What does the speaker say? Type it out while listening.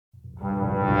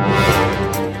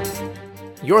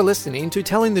You're listening to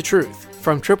Telling the Truth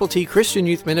from Triple T Christian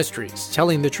Youth Ministries,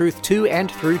 telling the truth to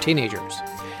and through teenagers.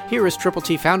 Here is Triple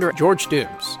T founder George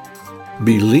Dooms.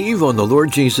 Believe on the Lord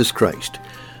Jesus Christ.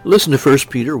 Listen to 1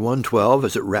 Peter 1:12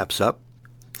 as it wraps up.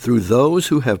 Through those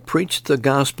who have preached the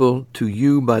gospel to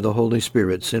you by the Holy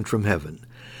Spirit sent from heaven,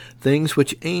 things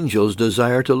which angels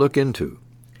desire to look into.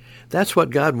 That's what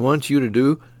God wants you to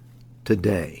do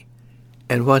today.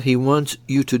 And what he wants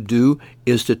you to do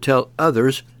is to tell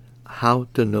others how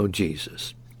to know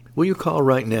Jesus. Will you call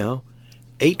right now?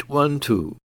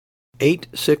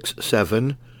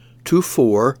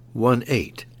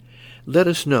 812-867-2418. Let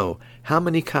us know how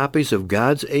many copies of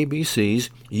God's ABCs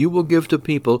you will give to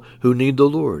people who need the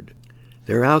Lord.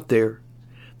 They're out there.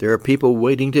 There are people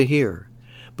waiting to hear.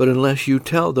 But unless you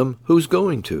tell them, who's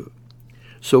going to?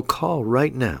 So call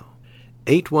right now.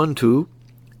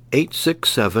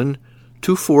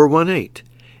 812-867-2418.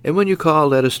 And when you call,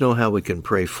 let us know how we can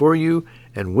pray for you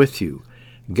and with you.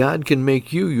 God can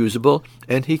make you usable,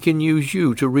 and he can use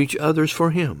you to reach others for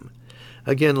him.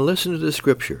 Again, listen to the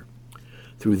scripture.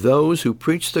 Through those who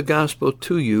preach the gospel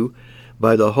to you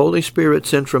by the Holy Spirit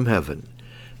sent from heaven,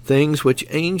 things which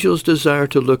angels desire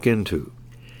to look into.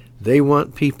 They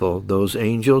want people, those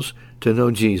angels, to know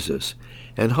Jesus,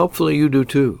 and hopefully you do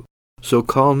too. So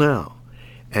call now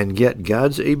and get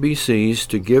God's ABCs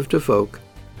to give to folk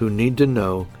who need to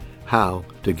know how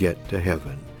to get to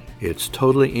heaven. It's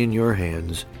totally in your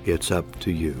hands. It's up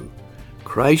to you.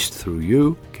 Christ, through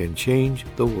you, can change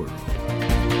the world.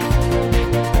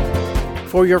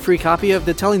 For your free copy of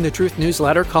the Telling the Truth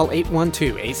newsletter, call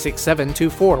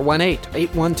 812-867-2418,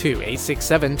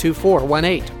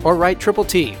 812-867-2418, or write Triple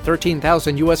T,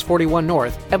 13,000 U.S. 41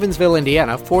 North, Evansville,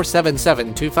 Indiana,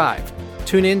 47725.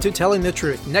 Tune in to Telling the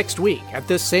Truth next week at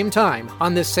this same time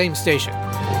on this same station.